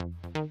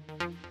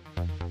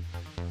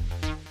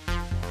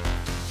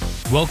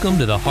Welcome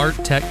to the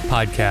Heart Tech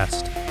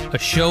Podcast, a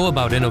show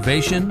about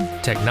innovation,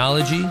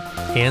 technology,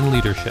 and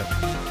leadership.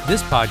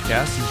 This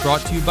podcast is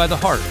brought to you by The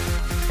Heart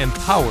and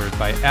powered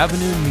by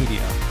Avenue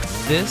Media.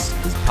 This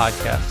is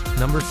podcast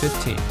number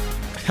 15.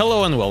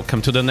 Hello and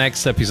welcome to the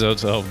next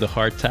episode of the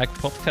Heart Tech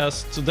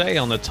Podcast. Today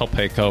on the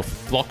topic of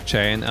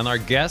blockchain, and our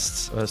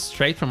guest,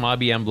 straight from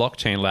IBM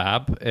Blockchain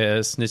Lab,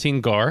 is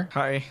Nitin Gaur.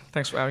 Hi,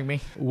 thanks for having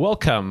me.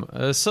 Welcome.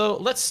 So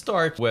let's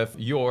start with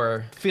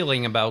your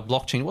feeling about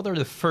blockchain. What are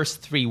the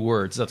first three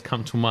words that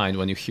come to mind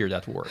when you hear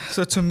that word?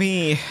 So to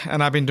me,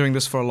 and I've been doing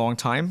this for a long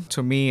time,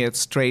 to me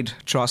it's trade,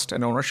 trust,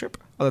 and ownership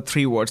are the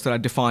three words that I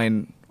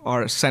define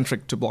are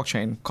centric to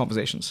blockchain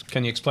conversations.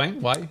 Can you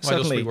explain why? Certainly.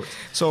 Those three words?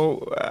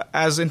 So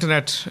as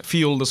internet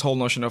fueled this whole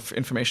notion of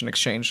information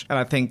exchange, and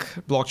I think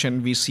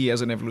blockchain we see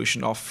as an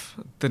evolution of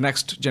the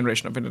next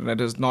generation of internet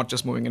is not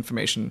just moving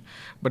information,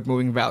 but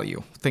moving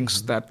value,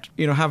 things that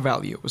have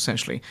value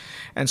essentially.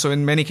 And so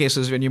in many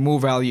cases, when you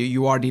move value,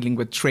 you are dealing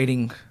with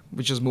trading,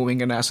 which is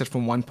moving an asset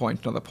from one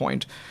point to another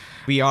point.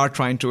 We are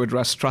trying to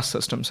address trust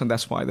systems, and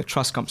that's why the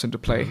trust comes into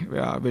play,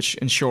 which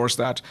ensures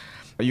that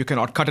you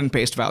cannot cut and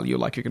paste value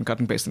like you can cut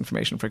and paste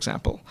information, for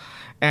example.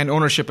 And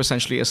ownership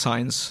essentially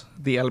assigns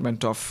the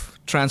element of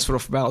transfer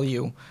of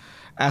value,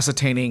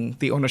 ascertaining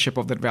the ownership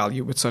of that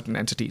value with certain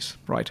entities,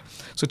 right?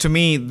 So to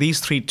me,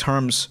 these three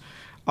terms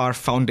are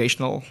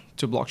foundational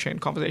to blockchain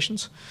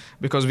conversations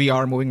because we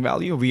are moving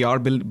value, we are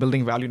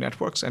building value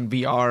networks, and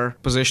we are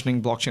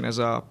positioning blockchain as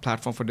a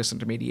platform for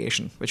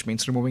disintermediation, which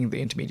means removing the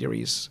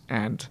intermediaries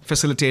and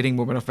facilitating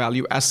movement of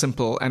value as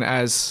simple and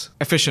as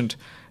efficient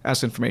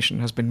as information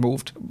has been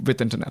moved with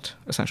internet,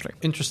 essentially.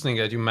 Interesting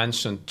that you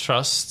mentioned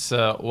trust.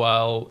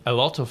 While a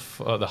lot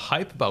of the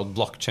hype about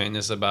blockchain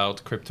is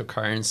about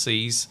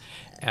cryptocurrencies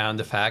and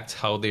the fact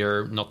how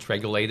they're not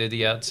regulated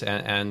yet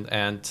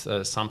and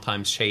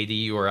sometimes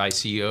shady or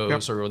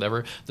ICOs or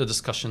whatever, the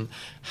discussion.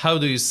 How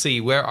do you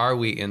see, where are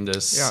we in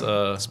this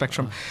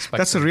spectrum?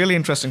 That's a really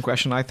interesting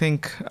question. I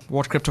think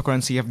what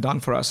cryptocurrency have done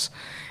for us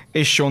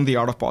is shown the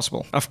art of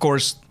possible. Of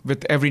course,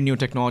 with every new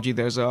technology,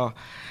 there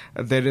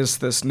is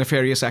this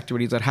nefarious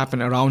activities that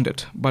happen around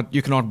it, but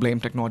you cannot blame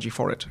technology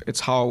for it.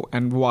 It's how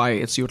and why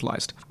it's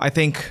utilized. I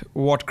think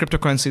what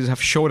cryptocurrencies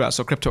have showed us,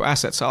 or crypto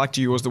assets, I like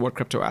to use the word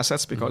crypto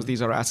assets because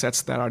these are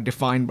assets that are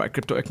defined by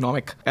crypto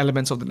economic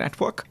elements of the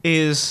network,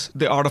 is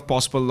the art of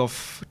possible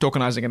of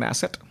tokenizing an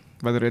asset,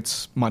 whether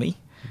it's money,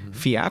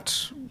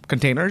 fiat,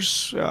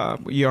 containers,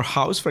 your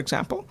house, for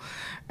example,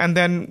 and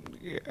then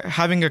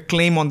having a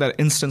claim on that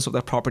instance of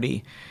that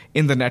property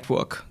in the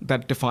network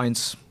that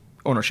defines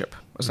ownership,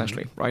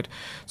 essentially, right?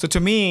 So to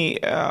me,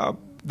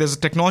 there's a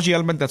technology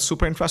element that's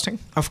super interesting.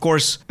 Of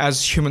course,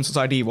 as human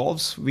society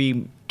evolves,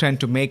 we tend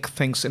to make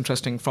things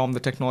interesting from the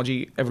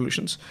technology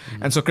evolutions.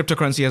 And so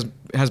cryptocurrency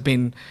has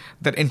been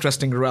that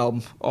interesting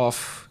realm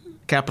of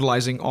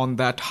capitalizing on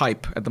that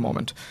hype at the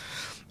moment.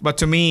 But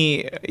to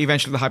me,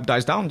 eventually the hype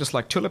dies down, just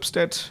like tulips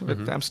did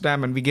with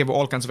Amsterdam. And we gave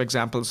all kinds of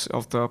examples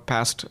of the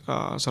past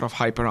sort of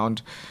hype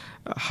around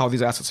how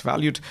these assets are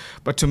valued.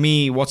 But to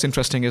me, what's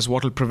interesting is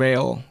what will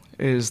prevail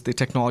is the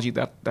technology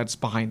that's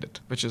behind it,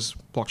 which is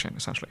blockchain,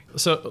 essentially.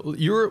 So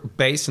you're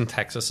based in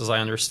Texas, as I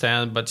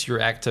understand, but you're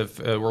active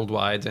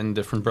worldwide in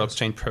different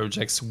blockchain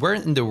projects. Where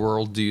in the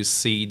world do you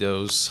see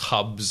those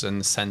hubs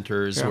and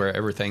centers where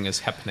everything is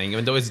happening?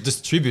 Even though it's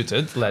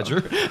distributed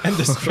ledger and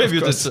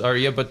distributed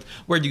area, but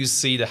where do you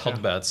see the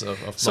hotbeds of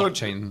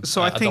blockchain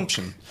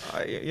adoption?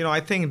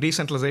 I think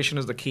decentralization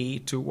is the key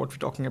to what we're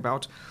talking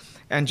about.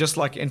 And just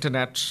like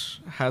internet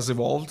has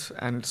evolved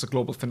and it's a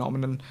global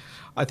phenomenon,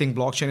 I think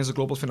blockchain is a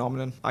global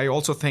phenomenon. I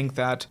also think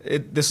that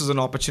this is an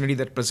opportunity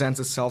that presents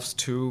itself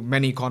to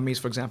many economies,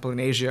 for example, in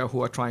Asia,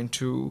 who are trying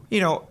to,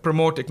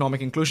 promote economic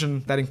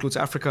inclusion. That includes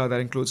Africa, that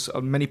includes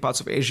many parts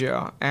of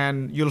Asia.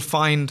 And you'll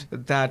find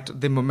that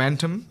the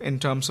momentum in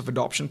terms of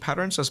adoption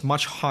patterns is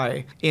much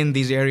high in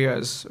these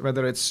areas,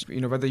 whether it's,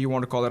 whether you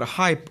want to call it a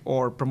hype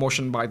or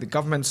promotion by the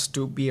governments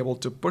to be able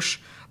to push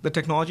the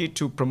technology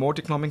to promote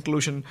economic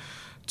inclusion,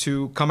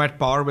 to come at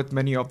par with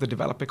many of the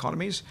developed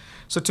economies.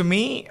 So to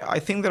me, I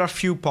think there are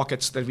few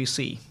pockets that we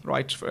see,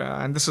 right?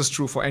 And this is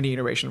true for any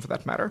innovation for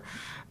that matter,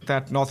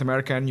 that North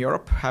America and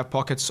Europe have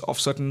pockets of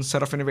certain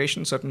set of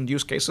innovations, certain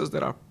use cases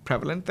that are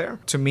prevalent there.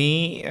 To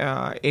me,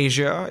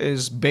 Asia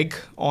is big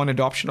on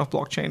adoption of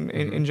blockchain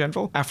in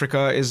general.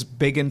 Africa is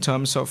big in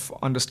terms of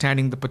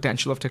understanding the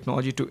potential of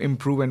technology to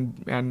improve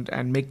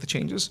and make the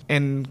changes.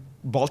 In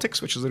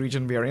Baltics, which is the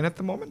region we are in at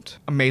the moment,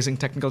 amazing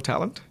technical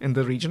talent in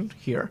the region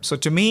here. So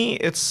to me,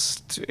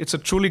 it's a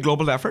truly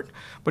global effort,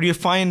 but you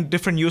find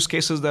different use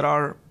cases that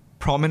are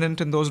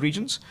prominent in those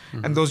regions.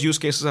 And those use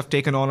cases have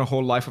taken on a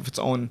whole life of its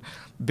own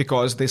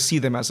because they see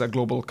them as a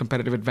global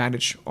competitive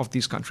advantage of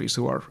these countries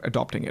who are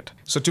adopting it.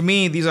 So to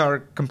me, these are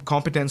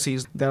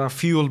competencies that are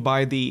fueled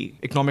by the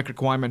economic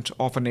requirement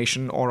of a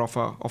nation or of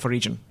a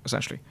region,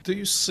 essentially. Do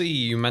you see,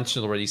 you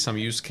mentioned already some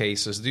use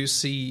cases, do you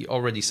see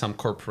already some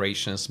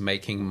corporations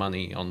making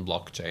money on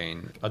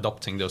blockchain,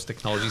 adopting those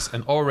technologies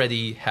and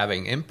already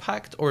having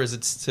impact, or is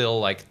it still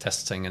like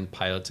testing and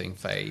piloting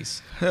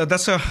phase?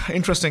 That's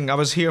interesting. I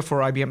was here for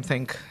IBM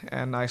Think,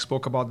 and I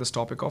spoke about this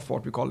topic of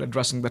what we call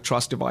addressing the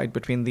trust divide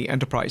between the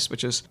enterprise,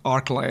 which is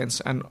our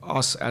clients and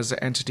us as an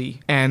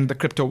entity, and the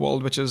crypto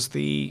world, which is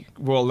the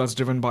world that's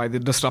driven by the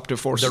disruptive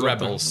forces. The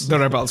rebels. The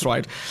rebels,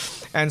 right.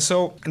 And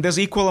so there's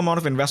equal amount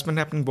of investment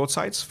happening both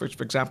sides. For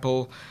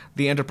example,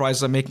 the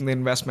enterprises are making the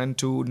investment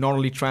to not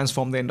only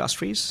transform the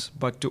industries,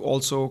 but to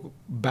also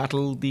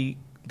battle the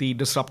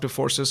disruptive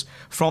forces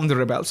from the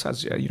rebels,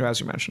 as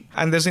you mentioned.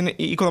 And there's an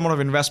equal amount of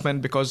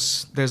investment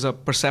because there's a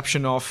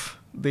perception of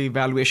the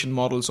valuation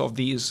models of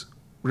these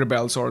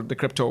rebels or the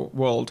crypto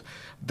world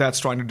that's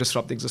trying to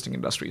disrupt the existing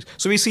industries.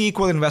 So we see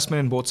equal investment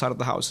in both sides of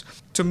the house.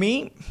 To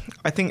me,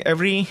 I think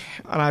and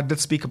I did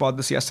speak about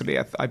this yesterday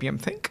at IBM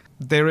Think,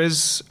 there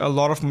is a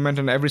lot of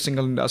momentum in every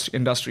single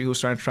industry who's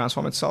trying to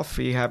transform itself.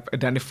 We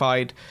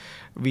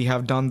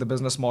have done the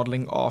business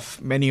modeling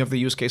of many of the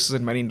use cases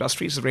in many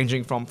industries,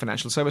 ranging from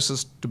financial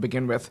services to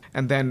begin with,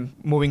 and then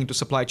moving into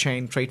supply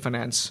chain, trade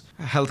finance,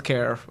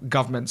 healthcare,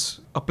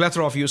 governments, a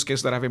plethora of use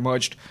cases that have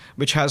emerged,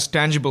 which has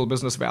tangible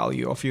business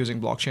value of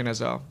using blockchain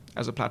as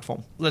a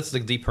platform. Let's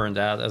dig deeper in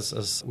that,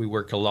 as we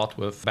work a lot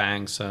with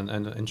banks and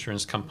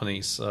insurance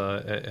companies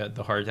at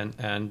the heart.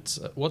 And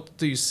what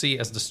do you see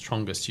as the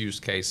strongest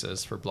use cases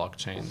for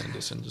blockchain in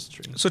this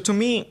industry? So to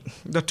me,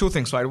 there are two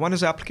things, right? One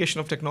is application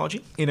of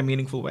technology in a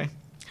meaningful way,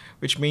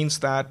 which means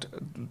that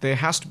there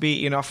has to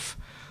be enough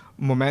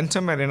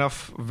momentum and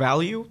enough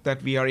value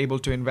that we are able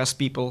to invest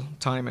people,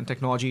 time, and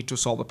technology to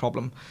solve the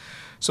problem.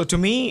 So to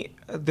me,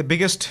 the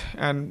biggest,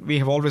 and we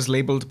have always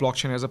labeled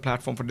blockchain as a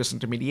platform for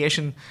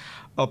disintermediation,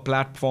 a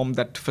platform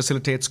that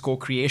facilitates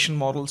co-creation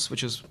models,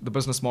 which is the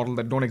business model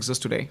that don't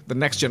exist today. The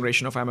next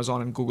generation of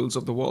Amazon and Googles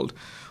of the world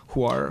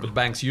who are... But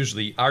banks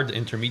usually are the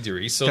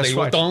intermediaries, so That's they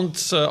right.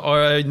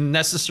 don't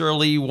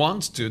necessarily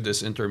want to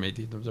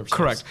disintermediate themselves.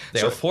 Correct.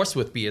 They are forced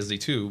with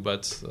PSD2,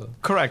 but...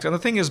 Correct. And the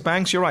thing is,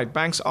 banks, you're right,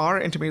 banks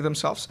are intermediate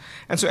themselves.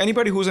 And so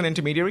anybody who's an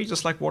intermediary,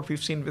 just like what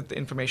we've seen with the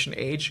information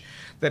age,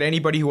 that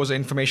anybody who was an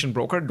information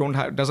broker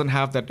doesn't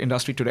have that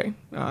industry today.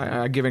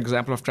 I give an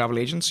example of travel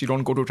agents. You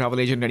don't go to a travel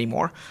agent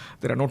anymore.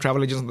 There are no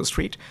travel agents on the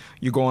street.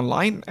 You go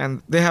online,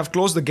 and they have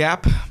closed the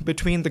gap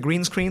between the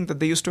green screen that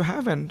they used to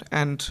have and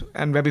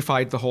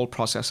webified the whole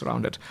process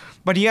around it.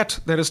 But yet,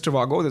 there is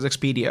Trivago, there's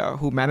Expedia,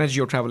 who manage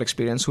your travel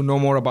experience, who know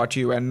more about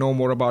you and know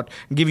more about,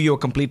 give you a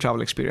complete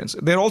travel experience.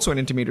 They're also an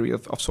intermediary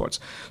of sorts.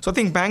 So I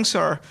think banks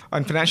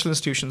and financial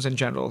institutions in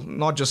general,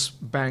 not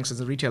just banks as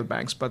the retail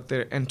banks, but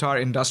the entire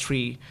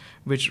industry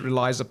which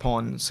relies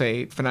upon,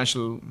 say,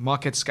 financial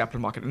markets, capital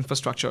market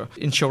infrastructure,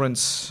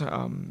 insurance,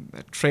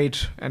 trade,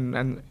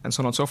 and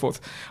so on and so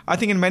forth. I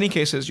think in many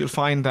cases, you'll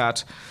find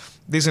that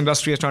this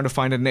industry is trying to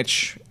find a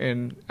niche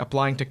in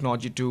applying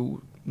technology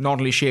to not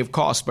only shave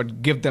costs,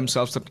 but give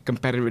themselves a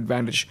competitive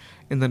advantage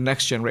in the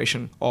next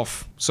generation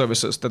of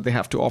services that they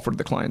have to offer to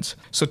the clients.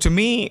 So to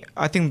me,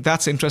 I think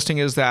that's interesting,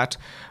 is that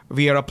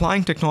we are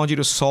applying technology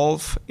to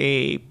solve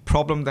a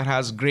problem that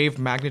has grave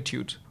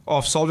magnitude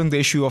of solving the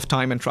issue of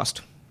time and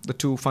trust, the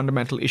two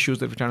fundamental issues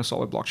that we're trying to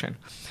solve with blockchain.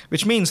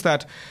 Which means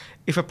that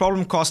if a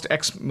problem costs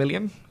X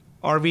million,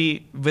 are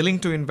we willing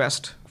to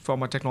invest,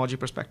 from a technology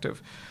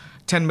perspective,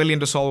 $10 million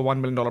to solve a $1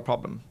 million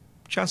problem?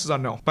 Chances are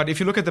no. But if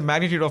you look at the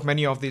magnitude of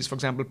many of these, for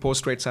example,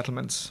 post-trade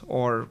settlements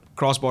or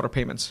cross-border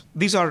payments,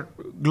 these are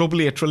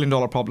globally a $1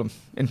 trillion problem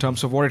in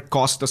terms of what it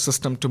costs the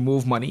system to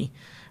move money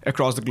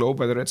across the globe,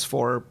 whether it's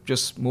for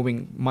just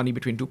moving money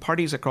between two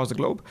parties across the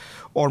globe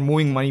or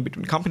moving money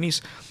between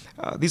companies.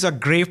 These are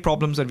grave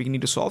problems that we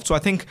need to solve. So I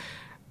think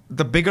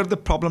the bigger the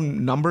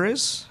problem number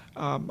is,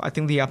 I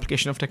think the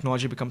application of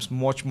technology becomes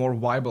much more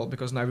viable,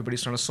 because now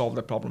everybody's trying to solve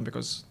that problem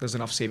because there's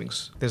enough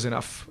savings, there's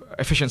enough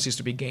efficiencies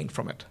to be gained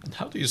from it. And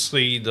how do you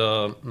see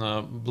the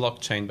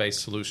blockchain-based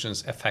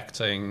solutions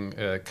affecting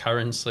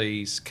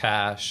currencies,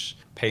 cash,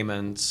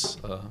 payments?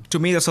 To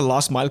me, that's a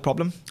last mile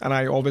problem. And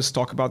I always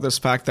talk about this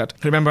fact that,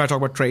 remember I talk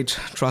about trade,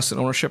 trust, and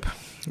ownership,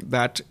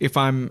 that if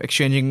I'm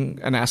exchanging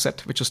an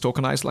asset which is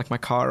tokenized, like my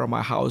car or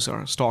my house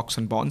or stocks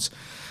and bonds,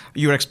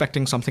 you're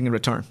expecting something in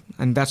return,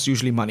 and that's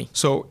usually money.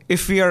 So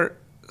if we are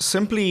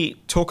simply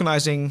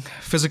tokenizing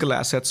physical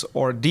assets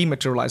or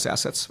dematerialized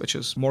assets, which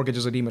is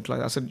mortgages a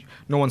dematerialized asset,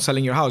 no one's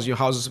selling your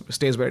house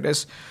stays where it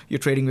is, you're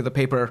trading with a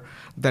paper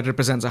that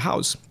represents a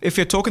house. If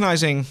you're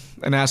tokenizing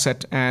an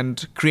asset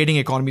and creating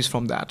economies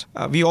from that,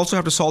 we also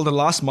have to solve the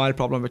last mile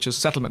problem, which is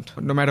settlement.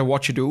 No matter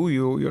what you do,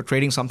 you're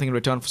trading something in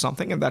return for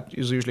something, and that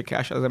is usually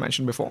cash, as I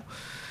mentioned before.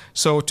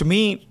 So to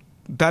me,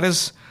 that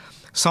is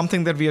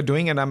something that we are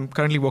doing, and I'm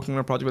currently working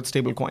on a project with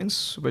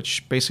stablecoins,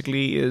 which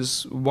basically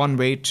is one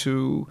way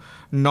to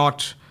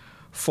not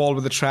fall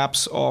with the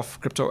traps of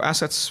crypto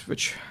assets,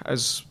 which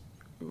is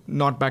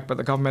not backed by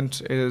the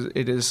government.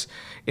 It is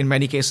in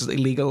many cases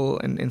illegal,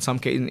 and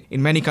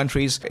in many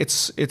countries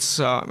it's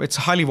a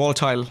highly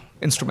volatile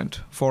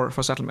instrument for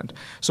settlement.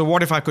 So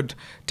what if I could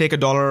take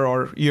 $1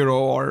 or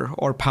euro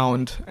or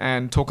pound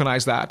and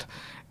tokenize that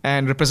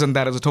and represent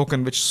that as a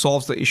token, which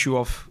solves the issue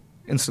of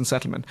instant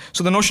settlement?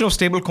 So the notion of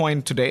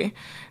stablecoin today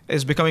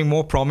is becoming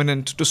more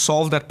prominent to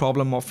solve that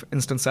problem of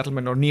instant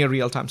settlement or near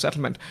real-time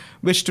settlement,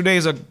 which today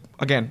is a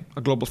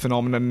global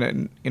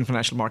phenomenon in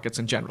financial markets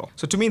in general.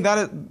 So to me,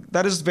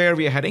 that is where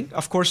we are heading.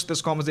 Of course,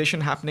 this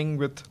conversation happening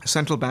with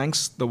central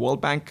banks, the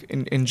World Bank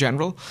in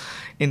general,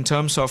 in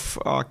terms of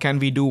can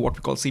we do what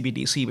we call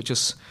CBDC, which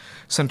is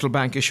central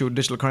bank issued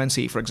digital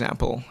currency, for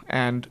example.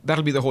 And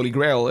that'll be the holy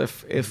grail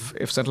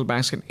if central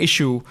banks can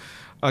issue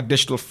a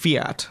digital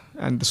fiat.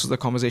 And this is the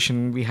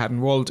conversation we had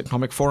in World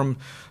Economic Forum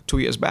 2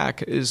 years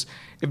back, is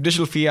if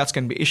digital fiats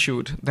can be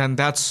issued, then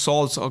that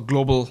solves a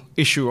global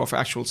issue of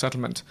actual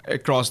settlement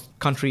across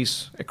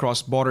countries,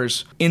 across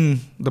borders, in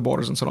the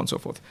borders, and so on and so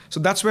forth.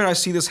 So that's where I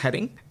see this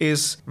heading,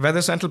 is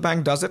whether central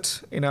bank does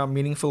it in a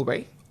meaningful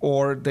way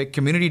or the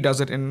community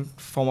does it in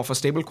form of a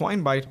stable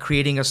coin by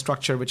creating a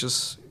structure which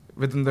is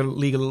within the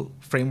legal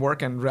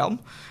framework and realm,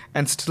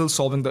 and still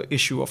solving the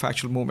issue of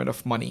actual movement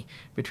of money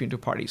between two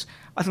parties.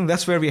 I think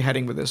that's where we're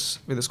heading with this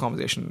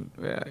conversation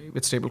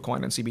with stablecoin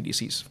and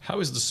CBDCs. How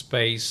is the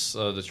space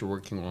that you're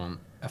working on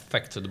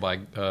affected by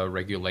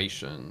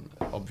regulation?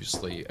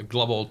 Obviously, a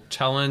global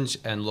challenge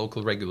and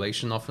local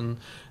regulation often.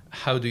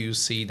 How do you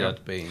see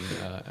that being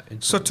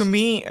influenced? So to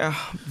me,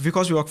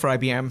 because we work for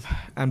IBM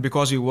and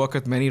because we work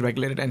with many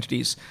regulated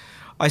entities,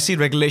 I see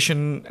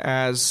regulation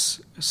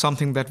as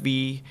something that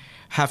we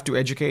have to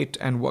educate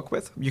and work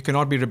with. You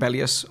cannot be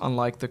rebellious,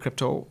 unlike the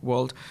crypto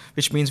world,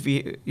 which means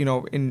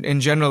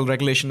in general,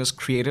 regulation is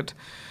created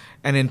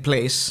and in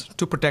place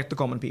to protect the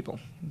common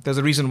people. There's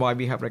a reason why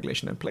we have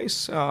regulation in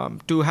place,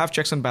 to have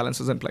checks and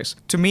balances in place.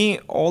 To me,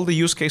 all the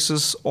use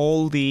cases,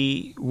 all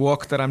the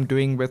work that I'm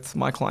doing with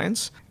my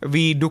clients,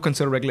 we do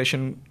consider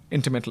regulation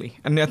intimately,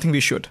 and I think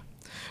we should,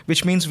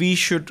 which means we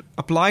should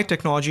apply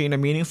technology in a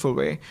meaningful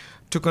way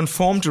to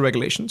conform to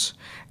regulations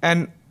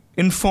and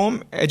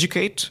inform,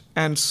 educate,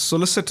 and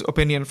solicit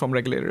opinion from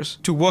regulators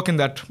to work in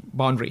that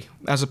boundary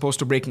as opposed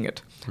to breaking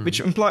it, which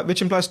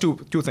implies two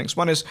things.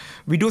 One is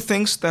we do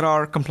things that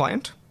are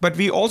compliant, but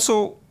we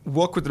also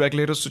work with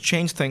regulators to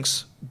change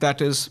things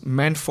that is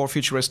meant for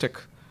futuristic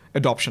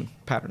adoption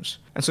patterns.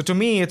 And so to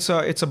me, it's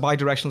a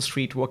bi-directional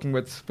street working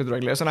with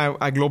regulators. And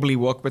I globally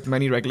work with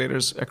many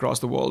regulators across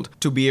the world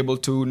to be able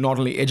to not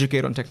only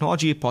educate on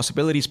technology,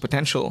 possibilities,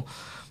 potential,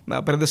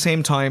 but at the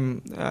same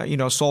time,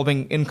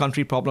 solving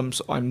in-country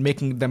problems and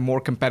making them more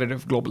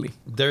competitive globally.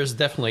 There's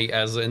definitely,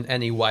 as in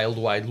any wild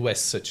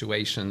west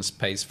situation,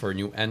 space for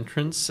new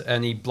entrants.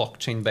 Any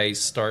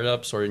blockchain-based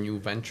startups or new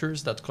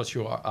ventures that caught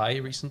your eye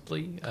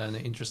recently? And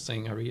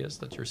interesting areas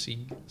that you're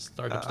seeing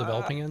startups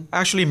developing in?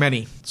 Actually,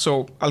 many.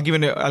 So I'll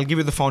give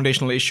you the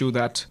foundational issue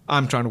that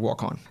I'm trying to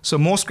work on. So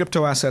most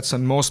crypto assets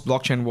and most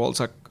blockchain worlds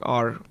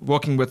are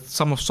working with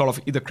some sort of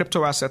either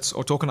crypto assets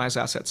or tokenized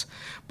assets,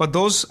 but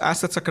those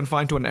assets are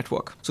confined to a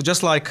network. So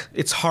just like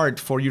it's hard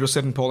for you to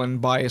sit in Poland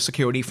and buy a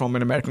security from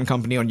an American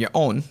company on your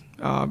own,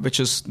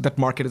 that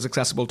market is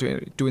accessible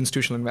to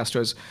institutional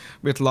investors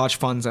with large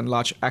funds and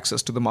large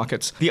access to the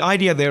markets. The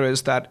idea there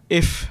is that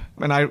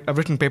and I've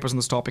written papers on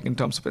this topic in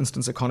terms of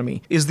instance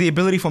economy, is the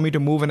ability for me to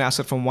move an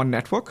asset from one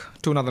network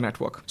to another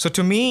network. So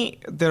to me,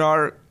 there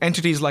are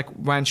entities like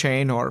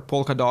OneChain or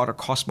Polkadot or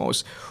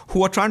Cosmos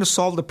who are trying to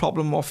solve the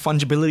problem of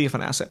fungibility of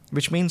an asset,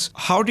 which means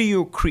how do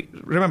you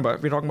remember,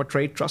 we're talking about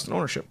trade, trust, and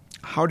ownership.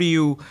 How do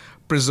you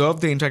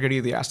preserve the integrity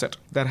of the asset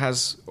that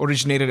has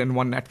originated in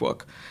one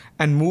network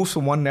and moves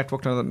from one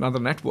network to another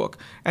network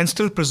and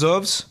still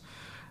preserves,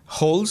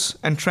 holds,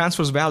 and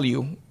transfers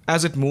value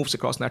as it moves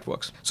across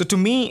networks? So to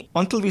me,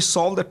 until we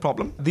solve that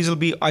problem, these will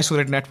be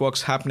isolated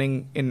networks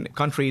happening in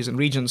countries and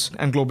regions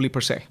and globally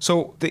per se.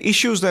 So the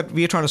issues that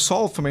we are trying to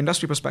solve from an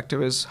industry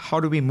perspective is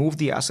how do we move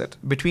the asset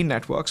between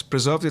networks,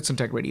 preserve its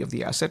integrity of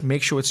the asset,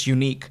 make sure it's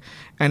unique,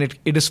 and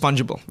it is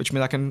fungible, which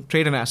means I can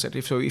trade an asset.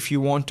 If you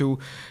want to,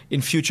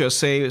 in future,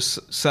 say,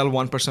 sell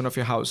 1% of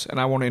your house, and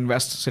I want to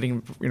invest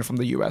sitting from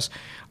the US,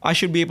 I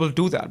should be able to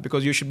do that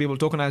because you should be able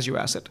to tokenize your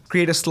asset,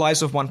 create a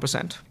slice of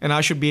 1%, and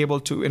I should be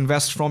able to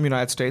invest from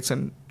United States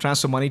and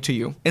transfer money to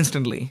you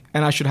instantly.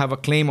 And I should have a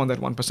claim on that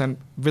 1%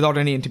 without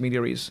any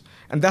intermediaries.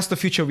 And that's the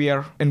future we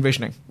are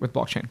envisioning with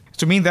blockchain.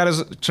 To me, that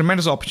is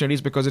tremendous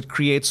opportunities because it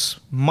creates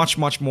much,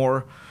 much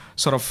more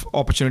sort of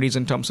opportunities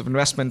in terms of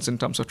investments, in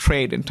terms of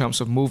trade, in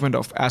terms of movement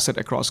of asset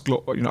across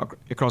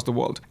the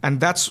world. And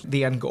that's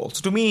the end goal.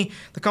 So to me,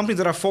 the companies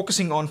that are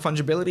focusing on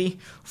fungibility,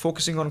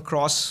 focusing on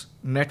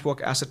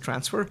cross-network asset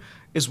transfer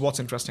is what's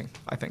interesting,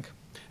 I think.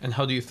 And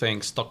how do you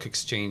think stock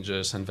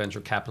exchanges and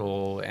venture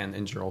capital and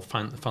in general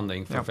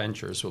funding for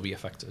ventures will be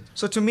affected?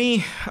 So to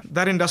me,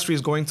 that industry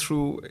is going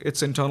through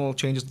its internal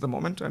changes at the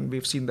moment, and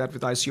we've seen that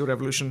with ICO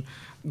revolution,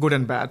 good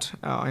and bad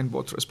in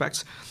both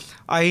respects.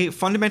 I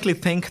fundamentally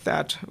think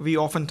that we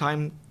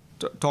oftentimes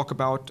talk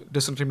about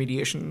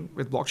disintermediation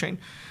with blockchain.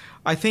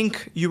 I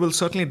think you will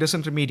certainly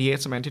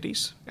disintermediate some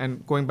entities,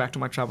 and going back to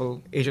my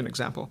travel agent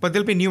example. But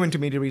there'll be new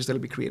intermediaries that will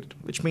be created,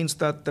 which means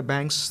that the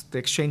banks, the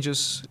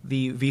exchanges,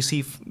 the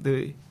VC,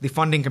 the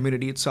funding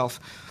community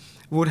itself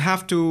would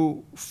have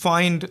to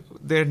find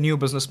their new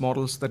business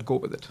models that go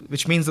with it,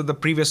 which means that the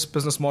previous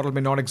business model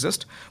may not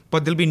exist,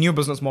 but there'll be new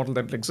business model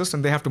that exists,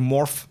 and they have to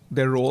morph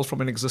their role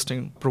from an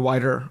existing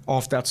provider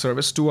of that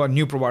service to a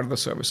new provider of the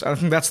service. I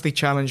think that's the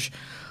challenge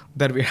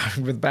that we're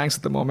having with banks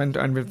at the moment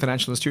and with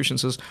financial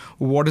institutions is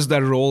what is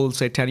their role,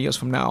 say, 10 years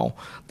from now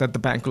that the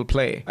bank will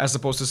play, as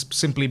opposed to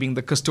simply being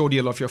the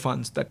custodial of your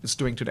funds that it's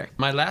doing today.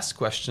 My last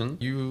question,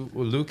 you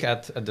look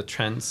at the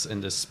trends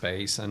in this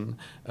space, and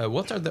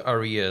what are the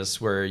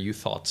areas where you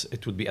thought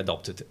it would be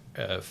adopted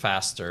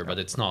faster, but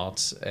it's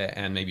not,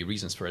 and maybe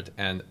reasons for it,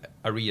 and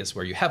areas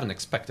where you haven't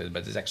expected,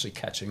 but it's actually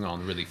catching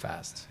on really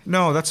fast?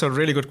 No, that's a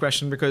really good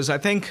question, because I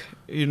think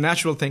your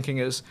natural thinking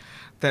is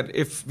that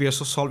if we are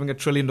solving a $1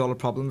 trillion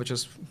problem, which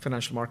is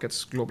financial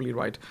markets globally,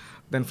 right,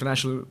 then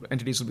financial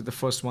entities will be the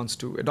first ones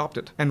to adopt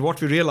it. And what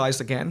we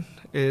realized, again,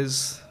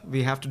 is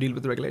we have to deal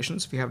with the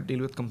regulations, we have to deal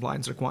with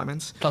compliance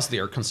requirements. Plus they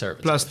are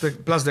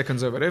conservative. Plus they're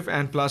conservative,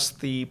 and plus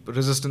the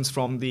resistance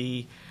from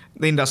the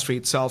industry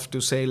itself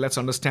to say, let's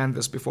understand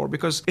this before,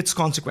 because it's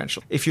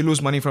consequential. If you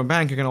lose money from a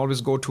bank, you can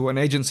always go to an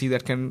agency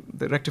that can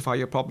rectify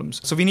your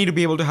problems. So we need to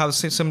be able to have a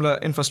similar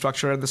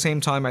infrastructure. At the same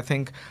time, I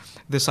think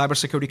the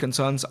cybersecurity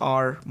concerns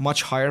are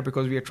much higher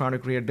because we are trying to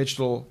create a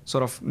digital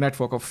sort of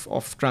network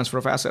of transfer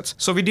of assets.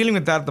 So we're dealing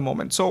with that at the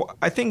moment. So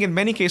I think in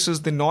many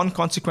cases, the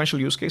non-consequential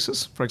use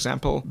cases, for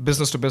example,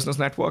 business-to-business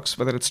networks,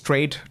 whether it's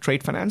trade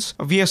finance,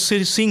 we are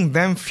seeing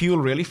them fuel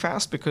really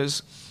fast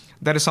because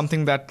that is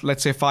something that,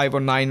 let's say, 5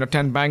 or 9 or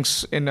 10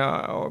 banks in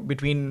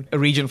between a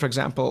region, for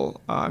example.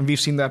 And we've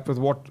seen that with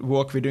what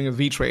work we're doing with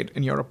VTrade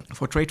in Europe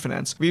for trade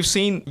finance. We've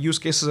seen use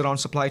cases around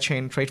supply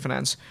chain, trade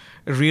finance,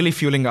 really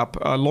fueling up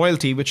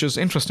loyalty, which is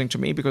interesting to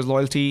me because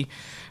loyalty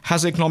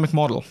has an economic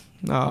model.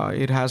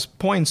 It has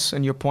points,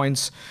 and your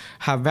points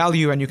have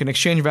value, and you can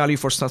exchange value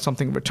for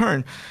something in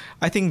return.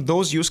 I think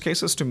those use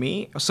cases, to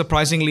me,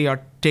 surprisingly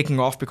are taking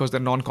off because they're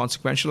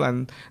non-consequential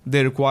and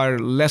they require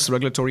less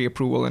regulatory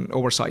approval and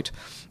oversight,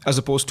 as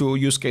opposed to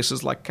use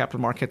cases like capital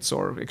markets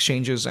or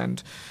exchanges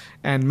and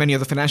many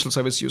other financial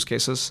service use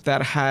cases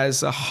that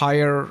has a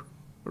higher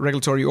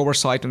regulatory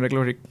oversight and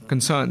regulatory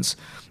concerns,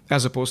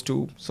 as opposed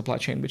to supply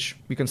chain, which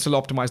we can still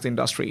optimize the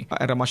industry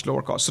at a much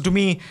lower cost. So to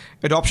me,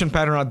 adoption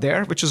pattern are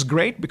there, which is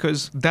great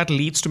because that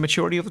leads to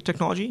maturity of the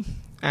technology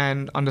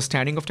and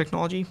understanding of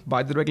technology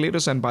by the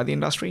regulators and by the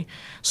industry.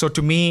 So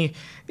to me,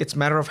 it's a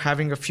matter of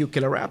having a few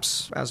killer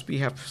apps, as we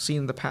have seen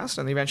in the past,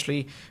 and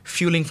eventually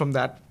fueling from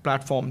that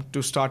platform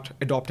to start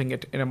adopting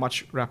it in a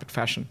much rapid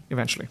fashion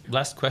eventually.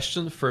 Last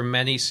question for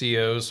many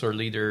CEOs or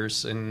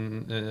leaders,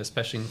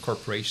 especially in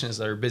corporations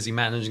that are busy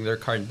managing their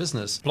current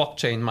business.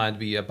 Blockchain might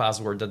be a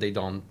buzzword that they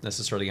don't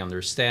necessarily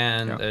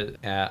understand.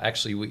 Yeah.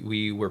 Actually,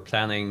 we were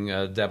planning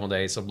demo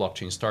days of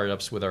blockchain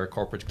startups with our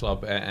corporate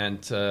club,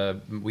 and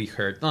we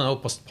heard, no,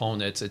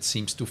 postpone it. It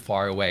seems too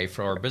far away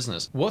for our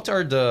business. What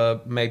are the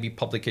maybe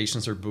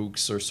publications or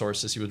books or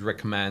sources you would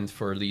recommend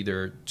for a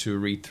leader to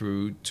read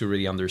through to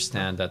really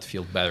understand that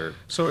field better?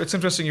 So it's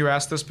interesting you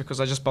asked this because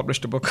I just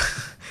published a book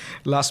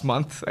last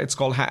month. It's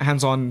called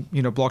Hands-on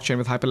Blockchain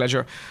with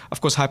Hyperledger.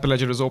 Of course,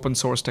 Hyperledger is open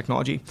source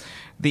technology.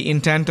 The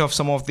intent of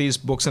some of these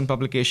books and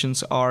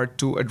publications are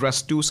to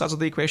address two sides of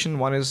the equation.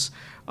 One is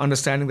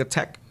understanding the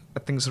tech. I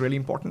think is really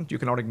important. You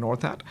cannot ignore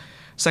that.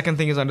 Second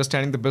thing is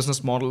understanding the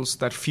business models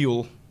that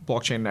fuel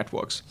blockchain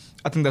networks.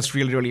 I think that's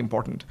really, really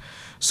important.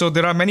 So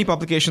there are many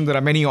publications, there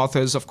are many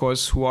authors, of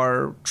course, who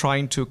are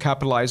trying to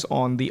capitalize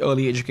on the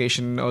early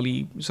education,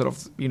 early sort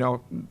of,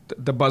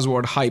 the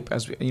buzzword hype,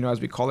 as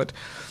we call it.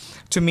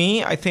 To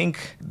me, I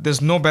think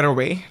there's no better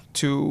way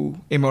to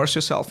immerse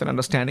yourself in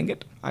understanding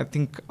it. I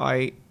think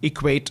I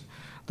equate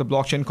the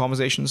blockchain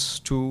conversations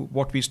to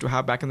what we used to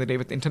have back in the day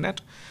with the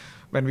internet,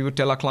 when we would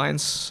tell our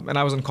clients, when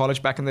I was in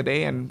college back in the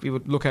day, and we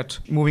would look at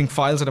moving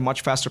files at a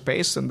much faster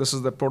pace, and this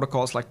is the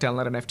protocols like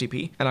Telnet and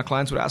FTP, and our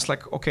clients would ask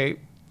okay,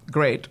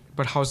 great,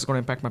 but how is it going to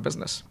impact my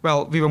business?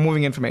 Well, we were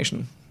moving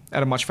information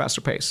at a much faster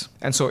pace.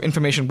 And so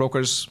information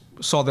brokers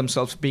saw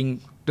themselves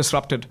being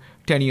disrupted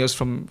 10 years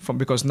from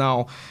because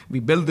now we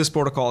built this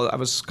protocol. I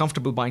was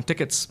comfortable buying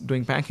tickets,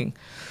 doing banking.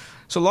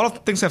 So a lot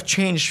of things have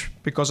changed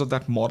because of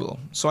that model.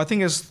 So I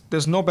think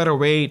there's no better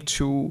way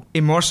to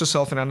immerse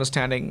yourself in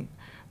understanding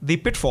the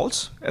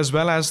pitfalls as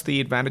well as the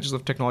advantages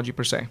of technology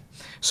per se.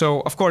 So,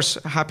 of course,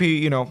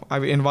 happy, I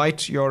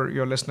invite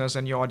your listeners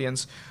and your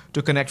audience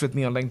to connect with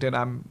me on LinkedIn.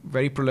 I'm a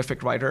very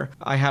prolific writer.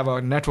 I have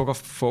a network of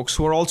folks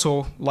who are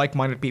also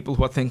like-minded people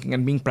who are thinking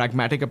and being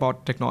pragmatic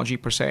about technology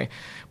per se.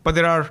 But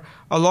there are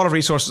a lot of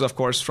resources, of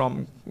course,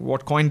 from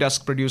what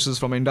CoinDesk produces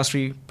from an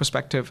industry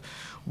perspective,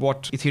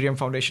 what Ethereum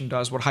Foundation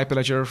does, what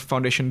Hyperledger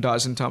Foundation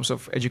does in terms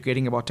of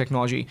educating about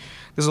technology.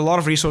 There's a lot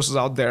of resources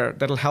out there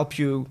that'll help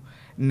you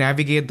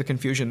navigate the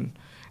confusion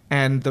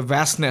and the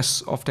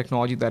vastness of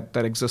technology that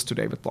exists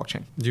today with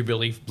blockchain. Do you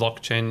believe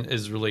blockchain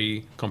is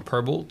really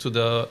comparable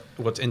to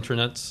what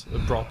internet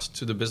brought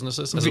to the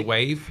businesses as a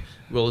wave?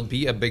 Will it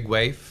be a big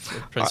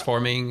wave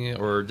transforming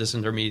or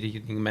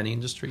disintermediating many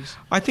industries?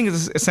 I think it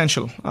is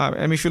essential.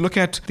 If you look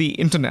at the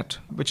internet,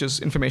 which is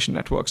information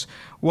networks,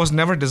 was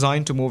never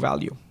designed to move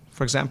value.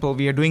 For example,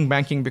 we are doing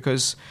banking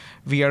because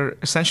we are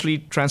essentially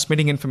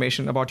transmitting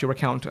information about your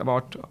account,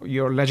 about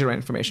your ledger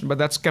information, but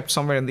that's kept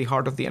somewhere in the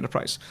heart of the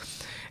enterprise.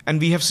 And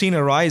we have seen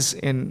a rise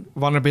in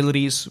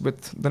vulnerabilities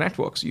with the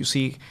networks. You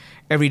see,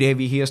 every day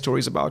we hear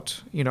stories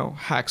about,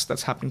 hacks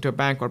that's happening to a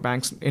bank or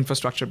bank's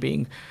infrastructure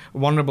being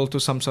vulnerable to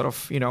some sort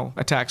of,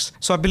 attacks.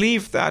 So I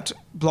believe that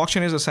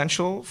blockchain is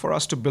essential for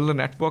us to build a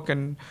network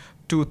and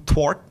to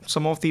thwart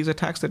some of these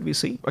attacks that we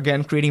see.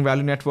 Again, creating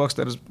value networks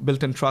that is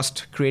built in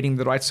trust, creating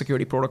the right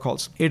security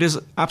protocols. It is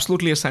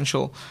absolutely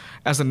essential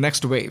as the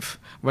next wave,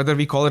 whether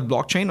we call it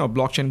blockchain or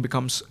blockchain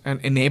becomes an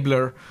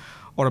enabler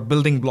or a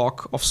building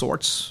block of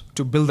sorts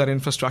to build that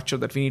infrastructure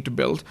that we need to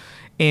build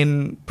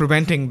in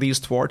preventing these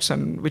thwarts,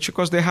 and which, of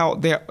course,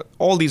 they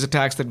all these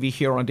attacks that we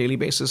hear on a daily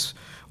basis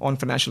on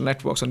financial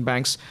networks and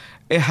banks,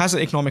 it has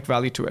an economic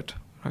value to it.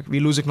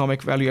 We lose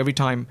economic value every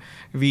time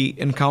we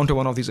encounter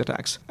one of these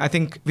attacks. I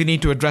think we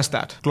need to address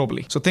that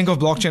globally. So think of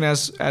blockchain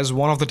as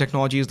one of the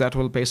technologies that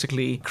will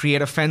basically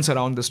create a fence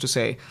around this to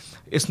say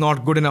it's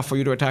not good enough for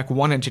you to attack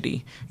one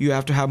entity. You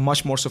have to have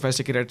much more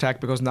sophisticated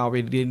attack because now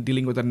we're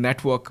dealing with a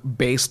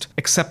network-based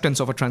acceptance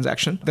of a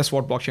transaction. That's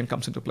what blockchain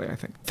comes into play, I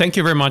think. Thank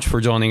you very much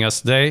for joining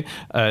us today.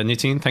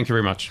 Nitin, thank you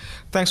very much.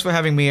 Thanks for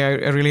having me.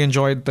 I really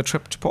enjoyed the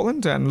trip to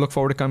Poland and look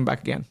forward to coming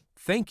back again.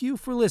 Thank you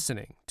for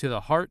listening to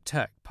the Heart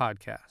Tech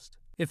Podcast.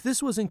 If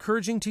this was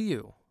encouraging to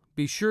you,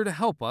 be sure to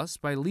help us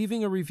by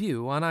leaving a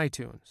review on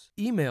iTunes.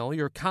 Email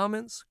your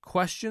comments,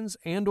 questions,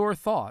 and/or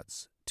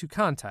thoughts to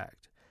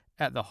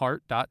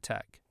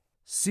contact@theheart.tech.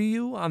 See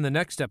you on the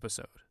next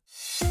episode.